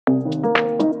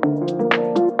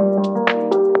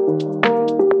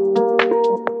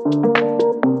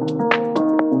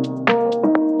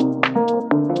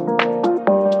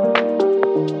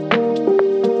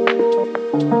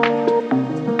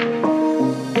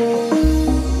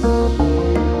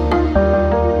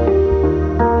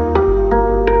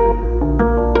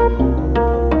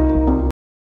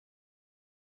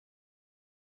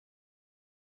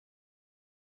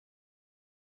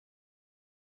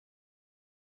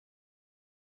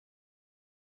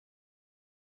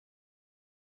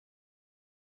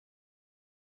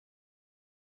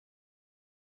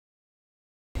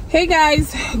Hey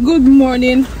guys, good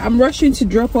morning. I'm rushing to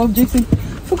drop off Jason.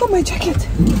 Forgot my jacket.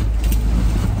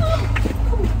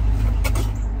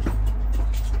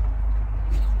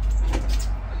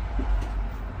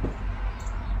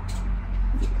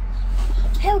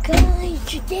 How guys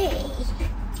today?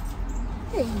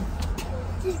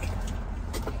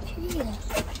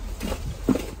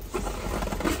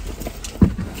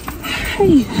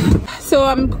 Hey, so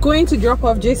I'm going to drop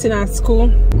off Jason at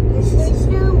school.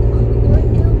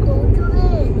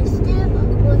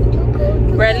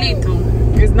 We're late too.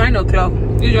 It's 9 o'clock.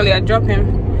 Usually I drop him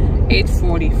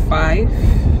 8:45.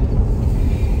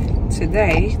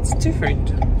 Today it's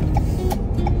different.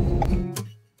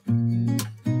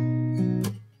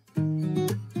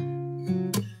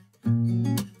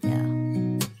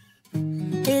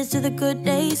 Here's to the good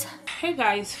days. Hey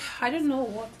guys, I don't know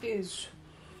what is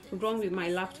wrong with my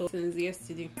laptop since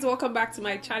yesterday. Welcome back to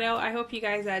my channel. I hope you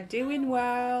guys are doing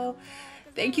well.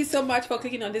 Thank you so much for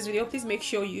clicking on this video. Please make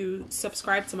sure you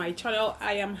subscribe to my channel.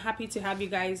 I am happy to have you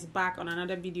guys back on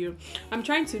another video. I'm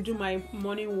trying to do my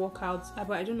morning workouts,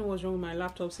 but I don't know what's wrong with my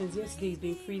laptop since yesterday. It's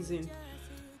been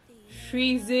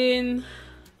freezing,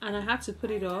 and I had to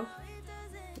put it off.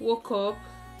 Woke up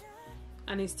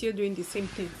and it's still doing the same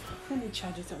thing. Let me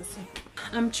charge it and see.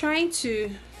 I'm trying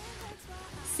to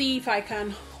see if I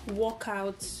can work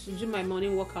out, do my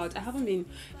morning workout. I haven't been,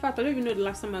 in fact I don't even know the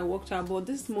last time I worked out, but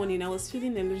this morning I was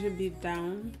feeling a little bit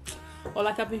down, or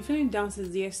like I've been feeling down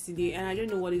since yesterday, and I don't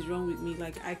know what is wrong with me.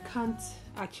 Like I can't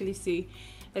actually say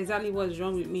exactly what is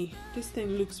wrong with me. This thing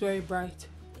looks very bright.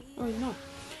 Oh no,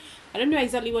 I don't know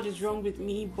exactly what is wrong with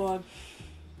me, but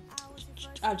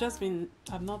I've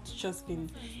not just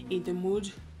been in the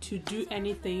mood to do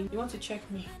anything. You want to check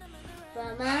me?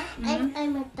 Mama,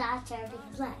 I'm a doctor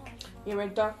with black. You're a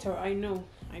doctor, I know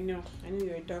you're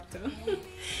a doctor.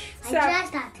 So, I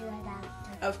just got to a doctor.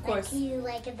 Of course. Like you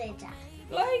like a big doctor.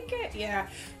 Like it, yeah.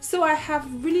 So I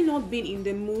have really not been in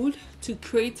the mood to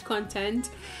create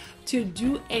content, to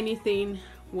do anything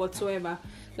whatsoever.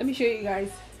 Let me show you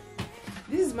guys.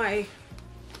 This is my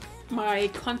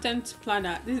content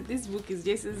planner. This book is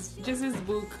Jason's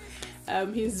book.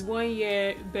 His 1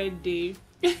 year birthday.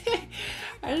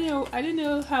 I don't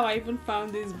know how I even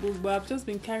found this book, but I've just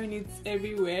been carrying it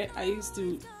everywhere. I used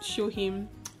to show him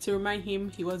to remind him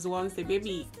he was once a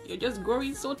baby. You're just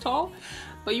growing so tall,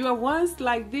 but you were once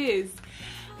like this.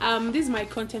 This is my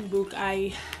content book.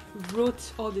 I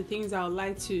wrote all the things I would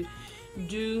like to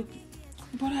do,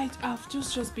 but I've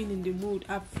just been in the mood.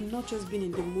 I've not just been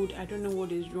in the mood. I don't know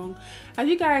what is wrong. Have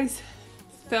you guys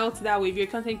felt that way? If you're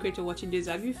a content creator watching this,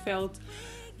 have you felt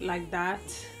like that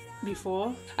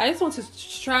before? I just want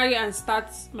to try and start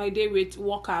my day with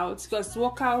workouts, because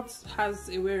workouts has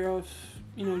a way of,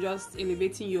 you know, just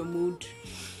elevating your mood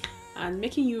and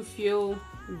making you feel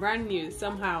brand new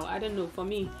somehow. I don't know, for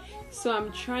me. So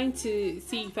I'm trying to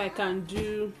see if I can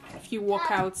do a few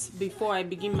workouts before I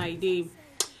begin my day.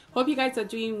 Hope you guys are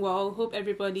doing well. Hope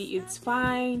everybody is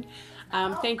fine.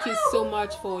 Thank you so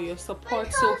much for your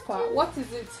support so far. What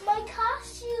is it? My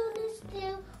costume is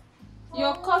still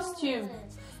your costume.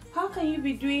 How can you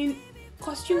be doing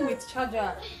costume with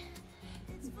charger?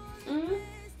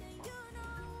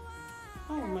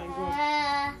 Oh my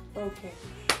god. Okay.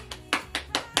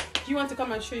 Do you want to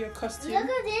come and show your costume? Look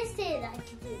at this thing I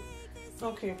can do.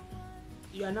 Okay.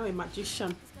 You are now a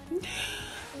magician. I'm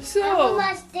So.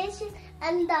 a magician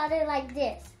and daughter like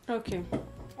this. Okay.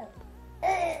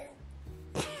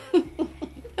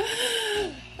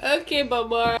 Okay,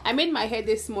 Baba. I made my hair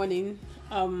this morning.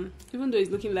 Even though it's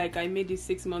looking like I made it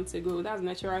 6 months ago, that's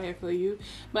natural hair for you.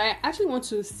 But I actually want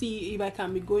to see if I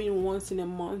can be going once in a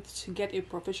month to get a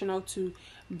professional to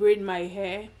braid my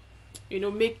hair, you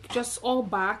know, make just all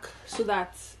back so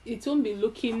that it won't be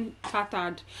looking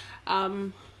tattered.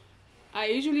 I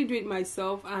usually do it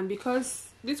myself, and because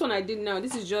this one I did now,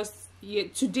 this is just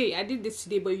today. I did this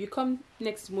today, but if you come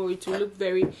next tomorrow, it will look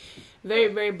very, very,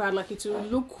 very bad. Like it will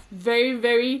look very,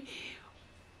 very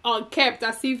unkept,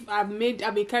 as if I've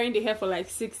been carrying the hair for like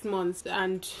 6 months.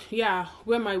 And yeah,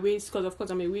 wear my wigs, because of course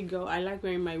I'm a wig girl. I like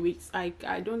wearing my wigs. I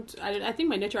think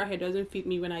my natural hair doesn't fit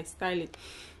me when I style it,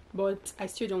 but I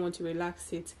still don't want to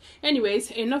relax it. Anyways,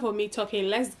 enough of me talking.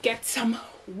 Let's get some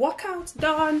workouts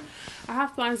done. I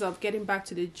have plans of getting back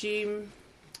to the gym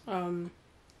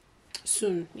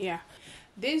soon. Yeah,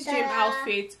 this gym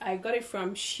outfit, I got it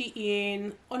from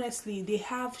Shein. Honestly, they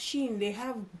have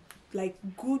like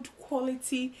good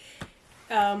quality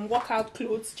workout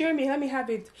clothes. Jeremy, let me have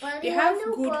it. But they have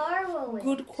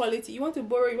good quality. You want to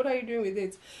borrow it? What are you doing with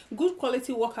it? Good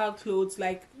quality workout clothes,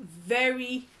 like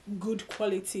very good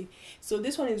quality. So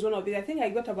this one is one of it. I think I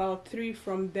got about 3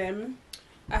 from them.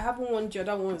 I haven't worn the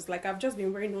other ones. Like, I've just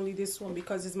been wearing only this one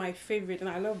because it's my favorite and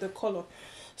I love the color.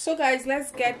 So guys,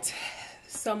 let's get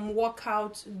some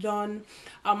workout done.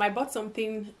 I bought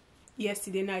something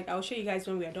yesterday night. I'll show you guys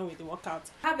when we are done with the workout.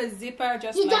 I have a zipper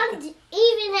just you like don't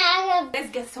even have. Let's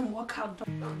get some workout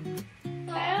done.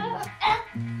 Mama,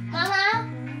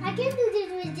 I can do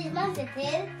this with this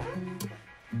masterpiece.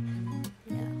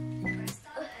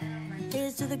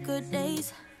 Here's to the good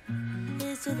days,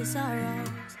 here's to the sorrows.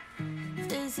 If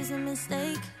this is a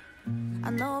mistake,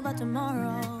 I know about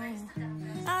tomorrow.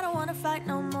 I don't wanna fight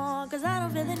no more, cause I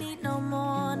don't feel the need no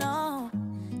more, no.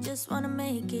 Just wanna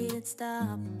make it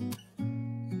stop.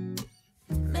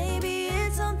 Maybe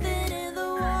it's something in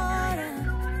the water,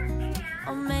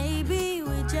 or maybe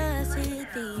we just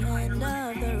hit the end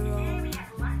of the road.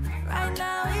 Right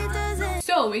now it doesn't.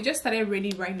 So it just started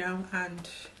raining right now and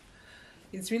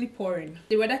it's really pouring.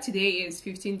 The weather today is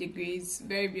 15 degrees,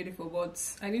 very beautiful, but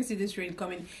I didn't see this rain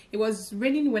coming. It was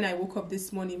raining when I woke up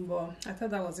this morning, but I thought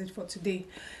that was it for today.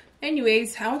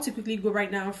 Anyways, I want to quickly go right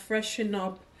now, freshen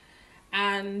up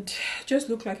and just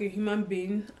look like a human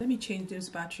being. Let me change this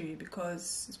battery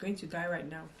because it's going to die right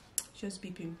now. Just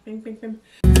beeping. Bing, bing, bing.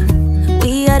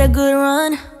 We had a good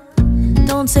run,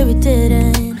 don't say we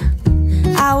didn't.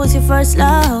 I was your first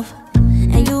love,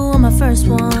 and you were my first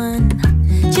one.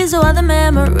 Cheers to all the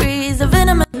memories of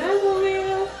intimate. Never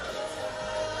will.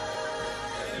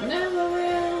 Never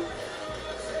will.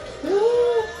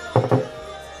 Ooh.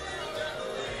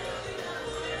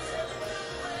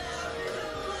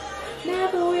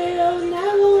 Never will.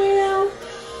 Never will.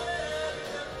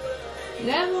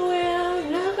 Never will.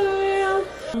 Never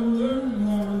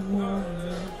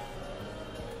will.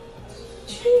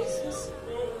 Jesus.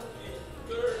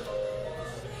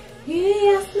 He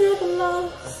has never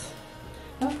lost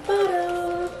a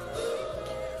battle.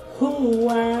 Who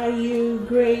are you,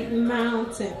 great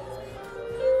mountain?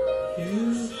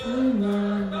 Jesus.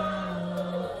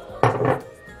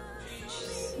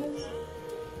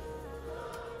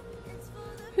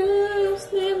 Who's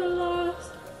never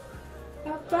lost a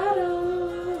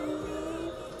battle?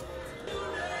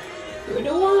 You're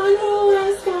the one who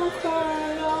has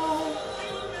conquered all.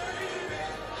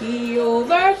 He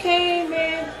overcame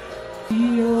it.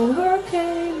 He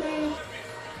overcame it.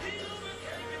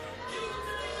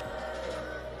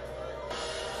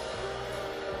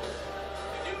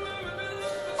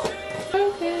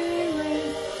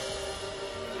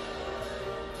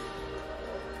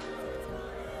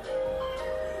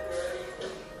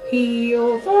 He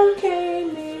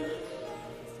overcame it.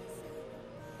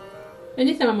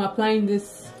 Anytime I'm applying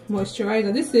this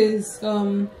moisturizer, this is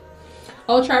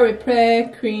Ultra Repair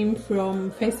Cream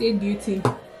from First Aid Beauty.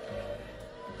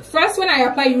 First, when I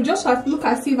apply, you just have to look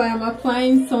as if I am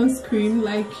applying sunscreen.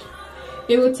 Like,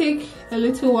 it will take a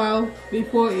little while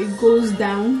before it goes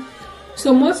down.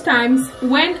 So most times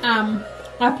when I'm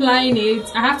applying it,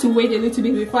 I have to wait a little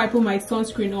bit before I put my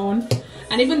sunscreen on.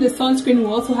 And even the sunscreen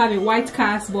will also have a white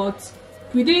cast, but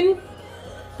within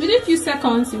a few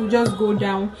seconds it will just go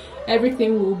down.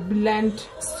 Everything will blend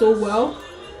so well.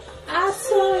 I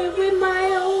saw it with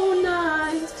my own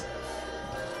eyes.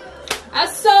 I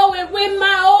saw it with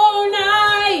my own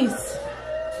eyes.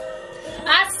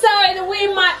 I saw it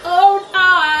with my own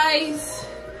eyes.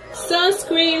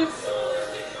 Sunscreen.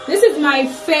 This is my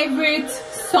favorite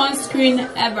sunscreen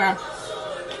ever.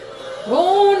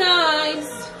 Own eyes.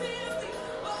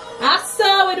 I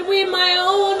saw it with my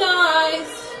own eyes.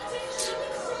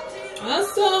 I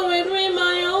saw it with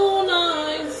my own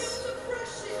eyes.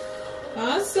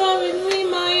 I saw it with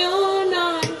my own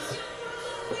eyes.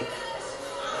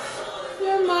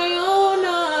 With my own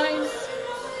eyes.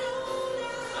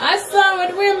 I saw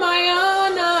it with my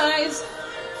own eyes.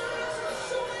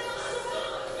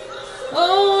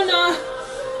 Oh no.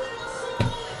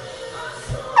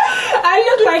 I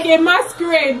look like a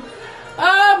masquerade.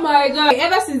 Oh my god.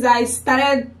 Ever since I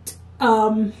started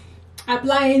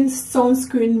applying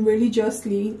sunscreen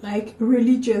religiously,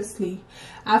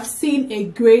 I've seen a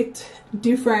great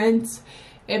difference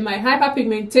in my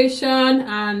hyperpigmentation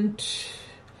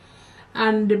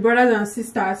and the brothers and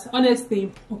sisters.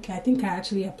 Honestly, okay, I think I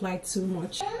actually applied too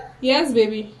much. Yes,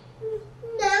 baby.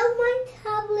 Now my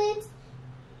tablet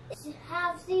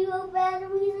has 0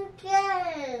 batteries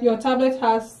again. Your tablet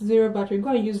has 0 battery. Go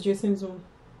and use Jason's own.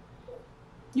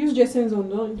 Use Jason's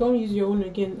own. Don't use your own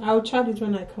again. I'll charge it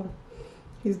when I come.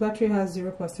 His battery has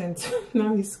 0%.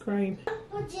 Now he's crying.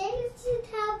 But Jason's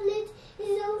tablet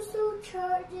is also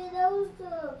charging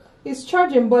also. It's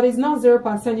charging, but it's not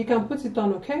 0%. You can put it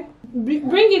on, okay?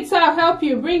 Bring it, sir. I'll help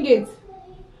you. Bring it.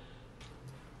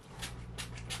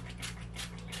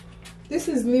 This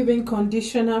is leave-in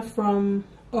conditioner from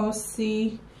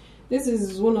Aussie. This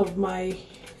is one of my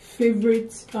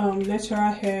favorite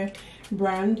natural hair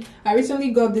brand. I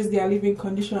recently got this their leave-in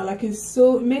conditioner. Like, it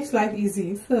makes life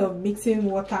easy. Instead of mixing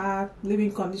water,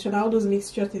 leave-in conditioner, all those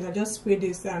mixture things, I just spray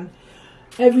this and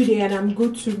every day and I'm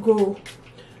good to go.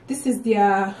 This is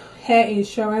their hair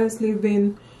insurance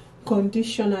leave-in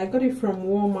conditioner. I got it from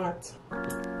Walmart.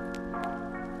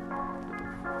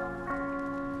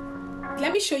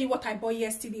 Let me show you what I bought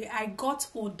yesterday. I got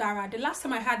Odara. The last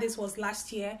time I had this was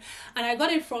last year, and I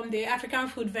got it from the African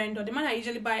food vendor, the man I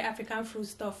usually buy African food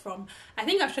stuff from. I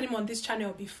think I've shown him on this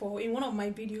channel before in one of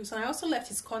my videos, and I also left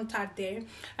his contact there.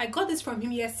 I got this from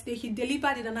him yesterday. He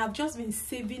delivered it, and I've just been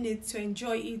saving it to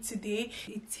enjoy it today.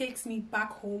 It takes me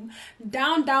back home,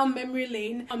 down memory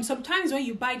lane. Sometimes when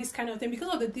you buy this kind of thing,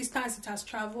 because of the distance it has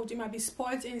traveled, it might be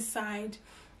spoiled inside,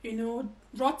 you know,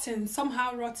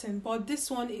 somehow rotten, but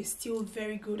this one is still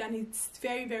very good and it's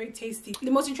very tasty. The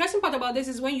most interesting part about this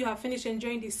is when you have finished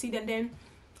enjoying the seed and then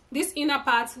this inner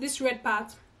part, this red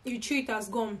part, you chew it as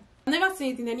gum. I've never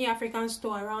seen it in any African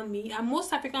store around me, and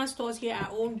most African stores here are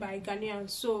owned by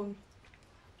Ghanaians, so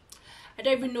I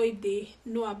don't even know if they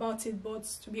know about it. But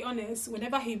to be honest,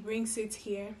 whenever he brings it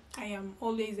here, I am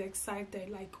always excited,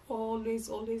 like always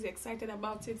excited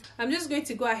about it. I'm just going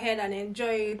to go ahead and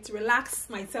enjoy it, relax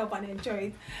myself and enjoy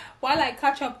it while I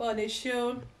catch up on a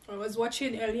show I was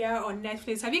watching earlier on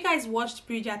Netflix. Have you guys watched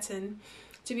Bridgerton?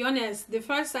 To be honest,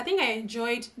 I think I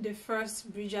enjoyed the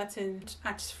first Bridgerton.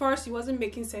 At first it wasn't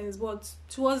making sense, but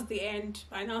towards the end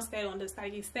I now started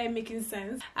understanding. It started making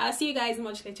sense. I'll see you guys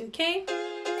much later, okay?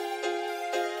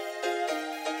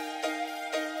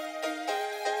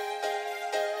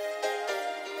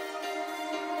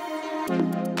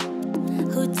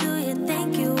 Who do you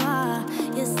think you are?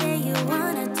 You say you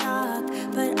wanna talk,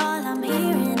 but all I'm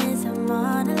hearing is a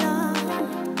monologue.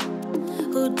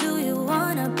 Who do you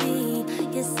wanna be?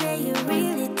 You say you're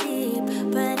really deep,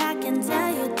 but I can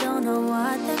tell you don't know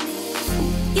what that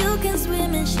means. You can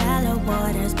swim in shallow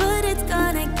waters, but it's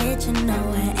gonna get you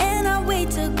nowhere. And I'm way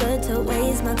too good to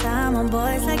waste my time on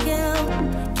boys like you.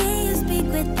 Can you speak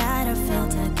without a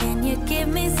filter? Can you give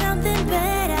me something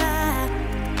better?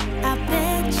 I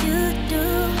bet you do.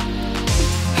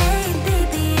 Hey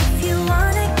baby, if you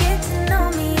wanna get to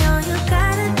know me, all you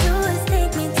gotta do is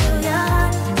take me to your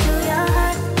heart,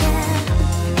 yeah.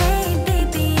 Hey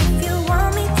baby, if you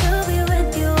want me to be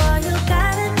with you, all you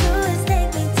gotta do is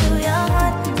take me to your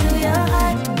heart, yeah.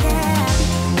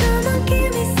 Come on,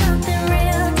 give me something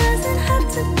real, doesn't have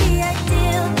to be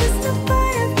ideal, just a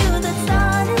part of you that's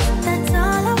honest, that's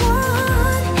all I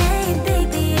want. Hey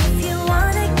baby, if you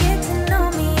wanna get to know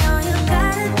me,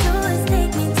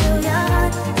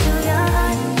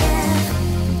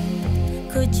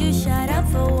 could you shut up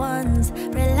for once,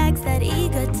 relax that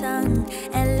eager tongue,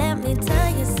 and let me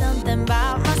tell you something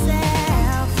about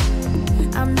myself.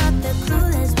 I'm not the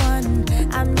clueless one,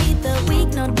 I'm neither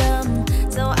weak nor dumb,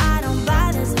 so I don't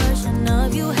buy this version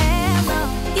of you have.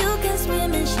 No, you can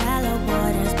swim in shallow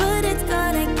waters, but it's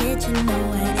gonna get you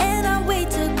nowhere. And I'm way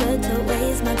too good to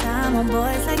waste my time on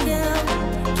boys like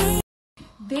you.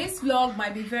 This vlog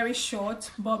might be very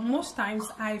short, but most times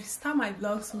I start my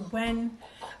vlogs when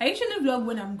I usually vlog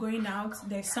when I'm going out.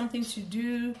 There's something to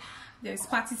do, there's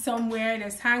party somewhere,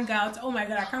 there's hangout. Oh my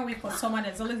god, I can't wait for summer.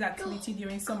 There's always activity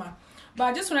during summer. But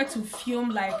I just wanted to film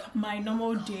like my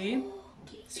normal day.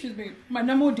 Excuse me, my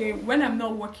normal day when I'm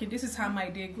not working. This is how my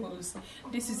day goes.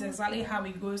 This is exactly how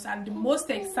it goes. And the most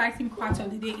exciting part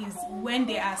of the day is when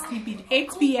they are sleeping.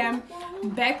 8 p.m.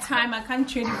 bedtime. I can't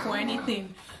trade it for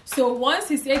anything. So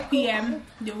once it's 8 p.m.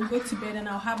 they will go to bed and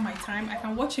I'll have my time. I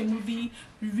can watch a movie,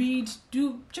 read,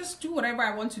 just do whatever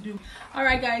I want to do. All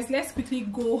right guys, let's quickly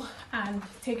go and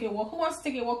take a walk. Who wants to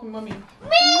take a walk with mommy? Me!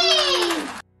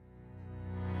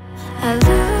 I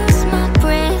lose my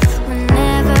breath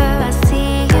whenever I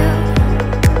see you.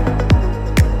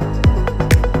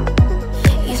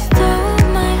 You stole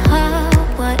my heart,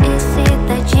 what is it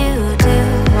that you do?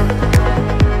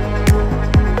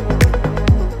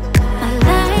 My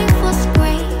life was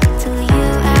great till you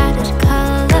added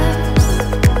colors.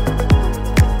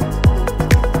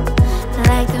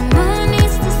 Like the moon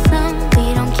is the sun, we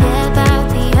don't care about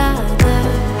the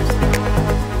others.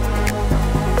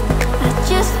 I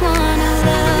just wanna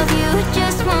love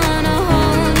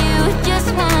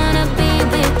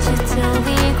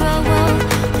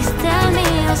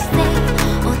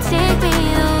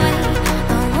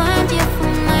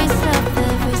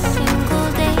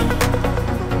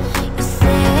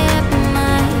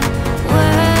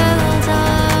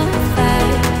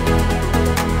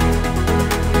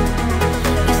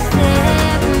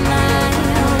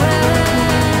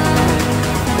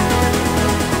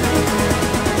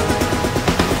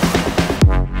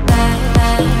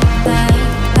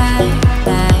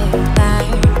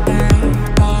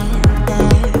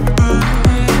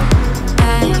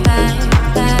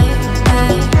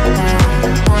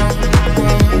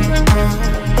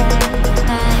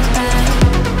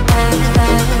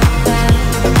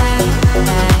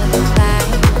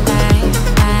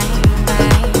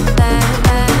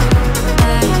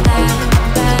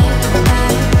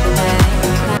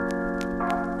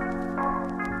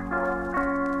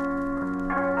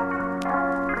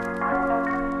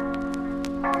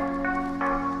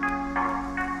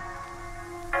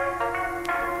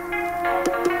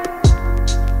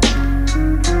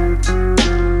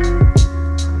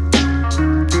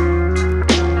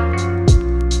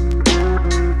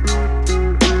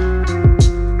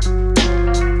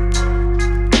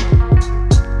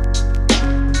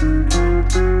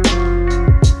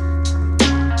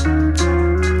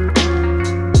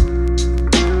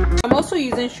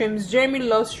shrimps. Jeremy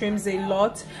loves shrimps a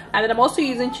lot, and then I'm also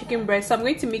using chicken breast, so I'm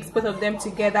going to mix both of them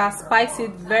together, spice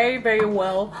it very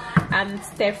well, and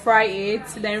stir fry it,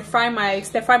 then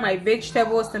stir fry my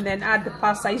vegetables, and then add the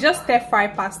pasta. It's just stir fry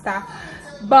pasta,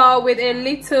 but with a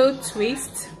little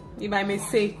twist, if I may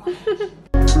say.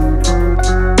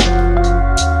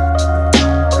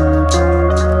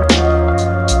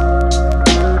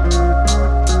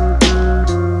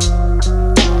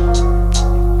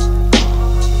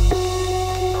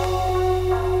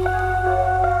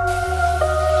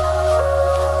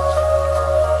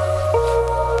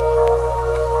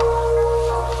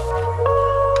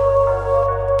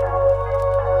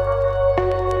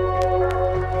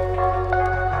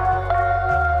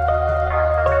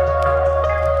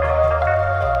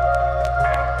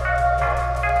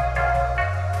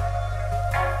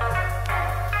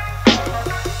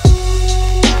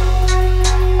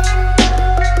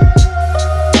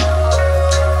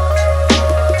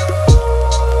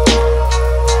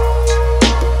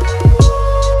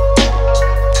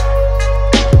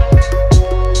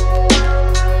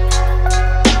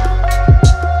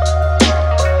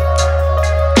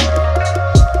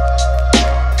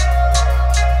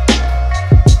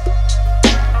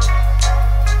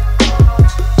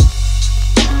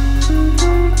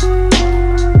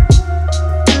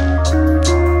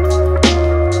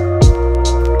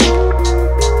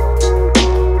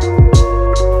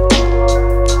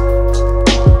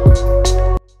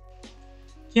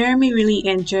 Jeremy really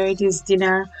enjoyed his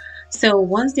dinner. So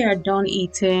once they are done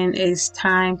eating, it's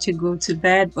time to go to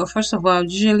bed. But first of all,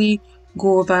 usually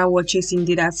go over what Jason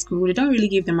did at school. They don't really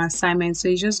give them assignments, so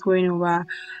he's just going over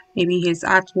maybe his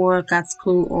artwork at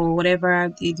school or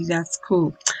whatever they did at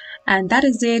school. And that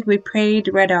is it. We prayed,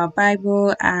 read our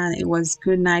Bible, and it was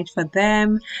good night for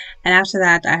them. And after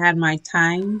that, I had my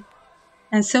time.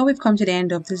 And so we've come to the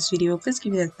end of this video. Please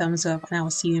give it a thumbs up, and I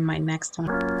will see you in my next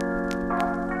one.